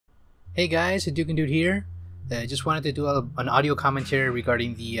Hey guys, Duke Dude here. Just wanted to do an audio commentary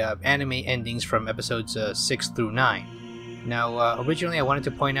regarding the anime endings from episodes 6 through 9. Now, originally I wanted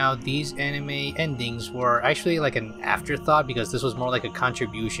to point out these anime endings were actually like an afterthought because this was more like a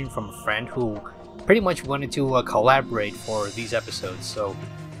contribution from a friend who pretty much wanted to collaborate for these episodes. So,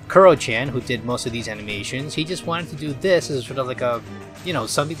 Kuro-chan, who did most of these animations, he just wanted to do this as sort of like a,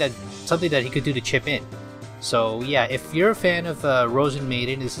 something that he could do to chip in. So yeah, if you're a fan of Rosen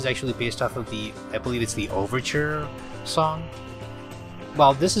Maiden, this is actually based off of I believe it's the Overture song.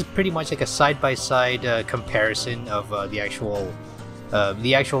 Well, this is pretty much like a side-by-side comparison of the actual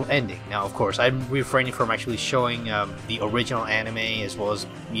ending. Now, of course, I'm refraining from actually showing the original anime as well as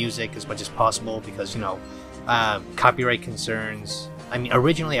music as much as possible because, copyright concerns. I mean,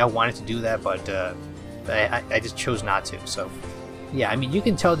 originally I wanted to do that, but I just chose not to, so... Yeah, I mean, you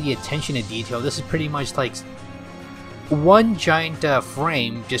can tell the attention to detail. This is pretty much like one giant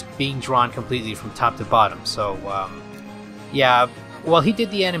frame just being drawn completely from top to bottom. So, yeah, while he did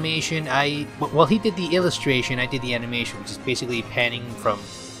the animation, while he did the illustration, I did the animation, which is basically panning from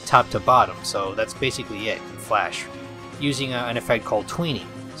top to bottom. So that's basically it in Flash, using an effect called tweening.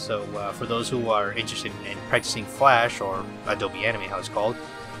 So for those who are interested in practicing Flash, or Adobe Animate, how it's called,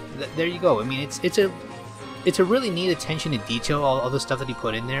 there you go. I mean, it's a really neat attention to detail, all the stuff that he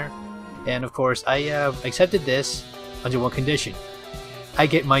put in there. And of course, I accepted this under one condition. I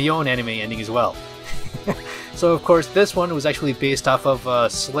get my own anime ending as well. So of course, this one was actually based off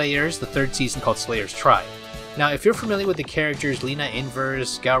of Slayers, the third season called Slayer's Tribe. Now, if you're familiar with the characters Lina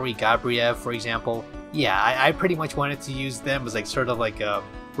Inverse, Gauri Gabriev, for example, yeah, I pretty much wanted to use them as like sort of like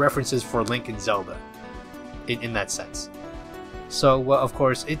references for Link and Zelda, in that sense. So of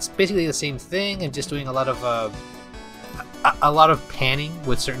course, it's basically the same thing, and just doing a lot of panning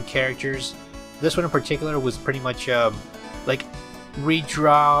with certain characters. This one in particular was pretty much like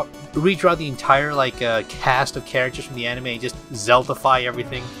redraw the entire cast of characters from the anime and just Zeldify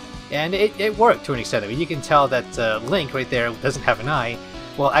everything, and it worked to an extent. I mean, you can tell that Link right there doesn't have an eye.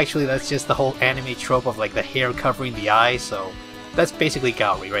 Well, actually, that's just the whole anime trope of like the hair covering the eye. So that's basically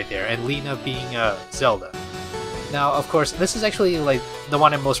Gauri right there, and Lina being Zelda. Now, of course, this is actually like the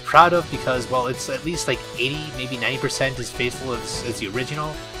one I'm most proud of because, well, it's at least like 80, maybe 90% as faithful as the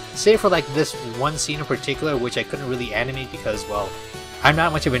original. Save for like this one scene in particular, which I couldn't really animate because, well, I'm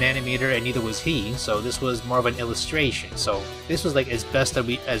not much of an animator and neither was he, so this was more of an illustration. So this was like as best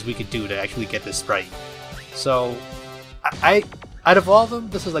as we could do to actually get this right. So, out of all of them,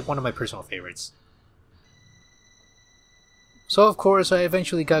 this is like one of my personal favorites. So of course, I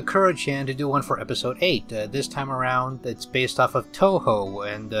eventually got Kuro-chan to do one for episode 8. This time around, it's based off of Touhou,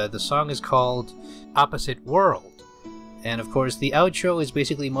 and the song is called Opposite World. And of course, the outro is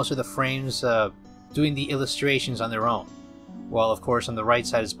basically most of the frames doing the illustrations on their own. While of course, on the right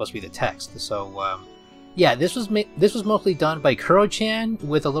side is supposed to be the text. So yeah, this was mostly done by Kuro-chan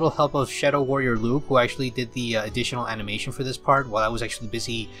with a little help of Shadow Warrior Luke, who actually did the additional animation for this part, while I was actually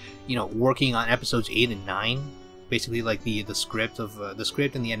busy, working on episodes 8 and 9. Basically, like the script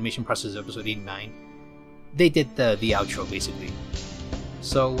and the animation process of episode 8 and 9. They did the outro, basically.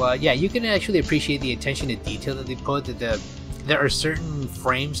 So, yeah, you can actually appreciate the attention to detail that they put. There are certain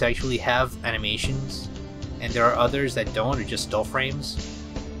frames that actually have animations, and there are others that don't, or just still frames.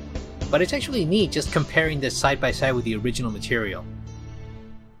 But it's actually neat just comparing this side by side with the original material.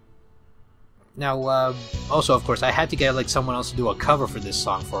 Now, also, of course, I had to get like someone else to do a cover for this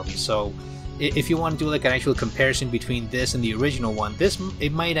song for me, so if you want to do like an actual comparison between this and the original one,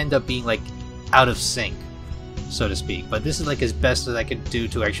 it might end up being like out of sync, so to speak. But this is like as best as I could do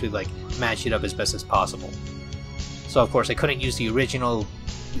to actually like match it up as best as possible. So of course I couldn't use the original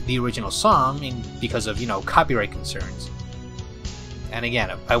song because of copyright concerns. And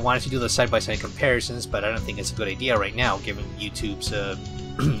again, I wanted to do the side-by-side comparisons, but I don't think it's a good idea right now given YouTube's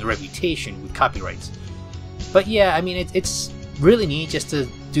reputation with copyrights. But yeah, I mean it's really neat just to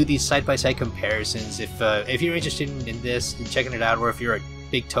do these side-by-side comparisons. If you're interested in this and checking it out, or if you're a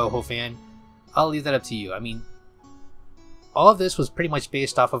big Touhou fan, I'll leave that up to you. I mean, all of this was pretty much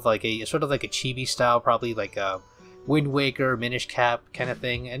based off of like a sort of like a chibi style, probably like a Wind Waker, Minish Cap kind of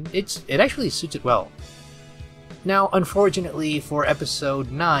thing, and it actually suits it well. Now, unfortunately for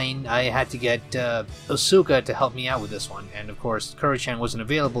episode 9, I had to get Osuka to help me out with this one, and of course Kuro-chan wasn't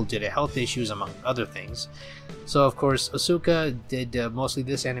available due to health issues among other things. So of course Osuka did mostly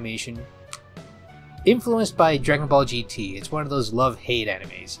this animation, influenced by Dragonball GT. It's one of those love-hate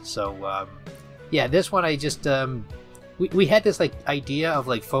animes. So yeah, this one I just we had this like idea of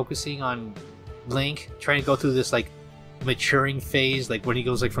like focusing on Link trying to go through this like maturing phase, like when he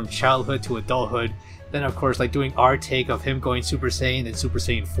goes like from childhood to adulthood. Then of course like doing our take of him going Super Saiyan and Super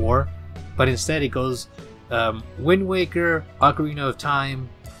Saiyan 4. but instead it goes Wind Waker, Ocarina of Time,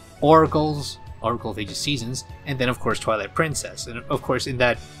 Oracle of Ages Seasons, and then of course Twilight Princess, and of course in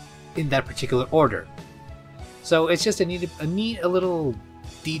that particular order. So it's just a neat little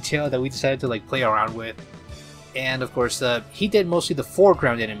detail that we decided to like play around with. And of course he did mostly the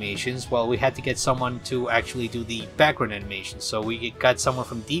foreground animations, while we had to get someone to actually do the background animations. So we got someone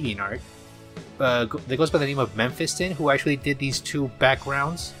from DeviantArt that goes by the name of Memphiston, who actually did these two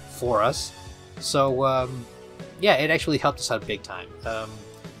backgrounds for us. So yeah, it actually helped us out big time.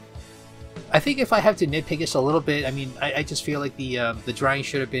 I think if I have to nitpick this a little bit, I mean, I just feel like the drawing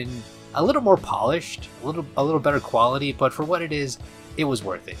should have been a little more polished, a little better quality. But for what it is, it was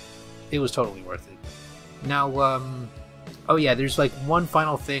worth it. It was totally worth it. Now, oh yeah, there's like one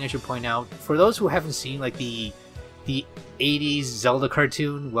final thing I should point out. For those who haven't seen like the 80s Zelda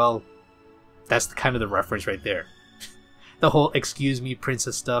cartoon, well, that's kind of the reference right there. The whole "excuse me,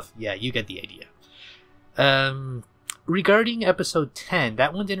 princess" stuff. Yeah, you get the idea. Regarding episode 10,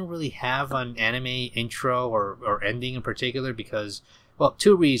 that one didn't really have an anime intro or ending in particular because, well,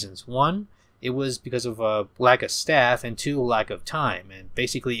 two reasons. One, it was because of lack of staff, and two, lack of time. And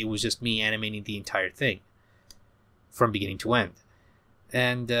basically, it was just me animating the entire thing from beginning to end.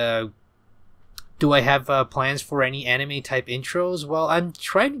 And do I have plans for any anime type intros? Well, I'm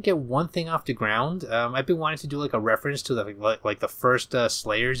trying to get one thing off the ground. I've been wanting to do like a reference to the first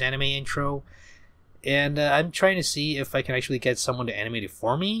Slayers anime intro. And I'm trying to see if I can actually get someone to animate it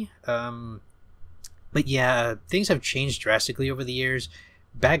for me. But yeah, things have changed drastically over the years.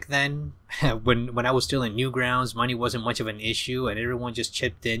 Back then, when I was still in Newgrounds, money wasn't much of an issue, and everyone just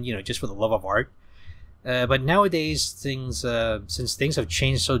chipped in, just for the love of art. But nowadays, since things have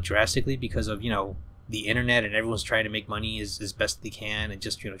changed so drastically because of the internet, and everyone's trying to make money as best they can, and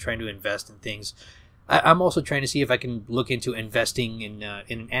just trying to invest in things. I'm also trying to see if I can look into investing in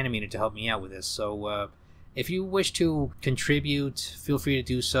an animator to help me out with this. So if you wish to contribute, feel free to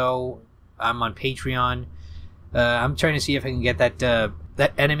do so. I'm on Patreon. I'm trying to see if I can get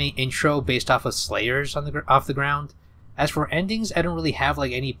that anime intro based off of Slayers off the ground. As for endings, I don't really have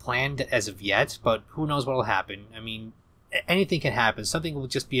like any planned as of yet, but who knows what will happen. I mean, anything can happen. Something will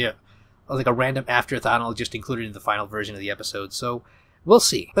just be like a random afterthought, and I'll just include it in the final version of the episode. So we'll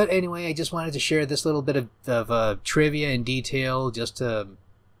see. But anyway, I just wanted to share this little bit of trivia and detail just to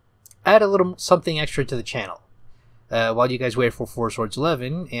add a little something extra to the channel. While you guys wait for Four Swords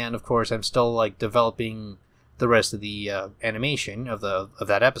 11, and of course I'm still like developing the rest of the animation of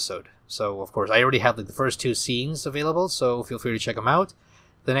that episode. So of course I already have like the first two scenes available, so feel free to check them out.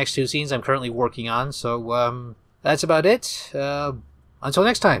 The next two scenes I'm currently working on. So that's about it. Until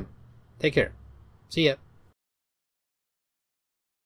next time, take care. See ya.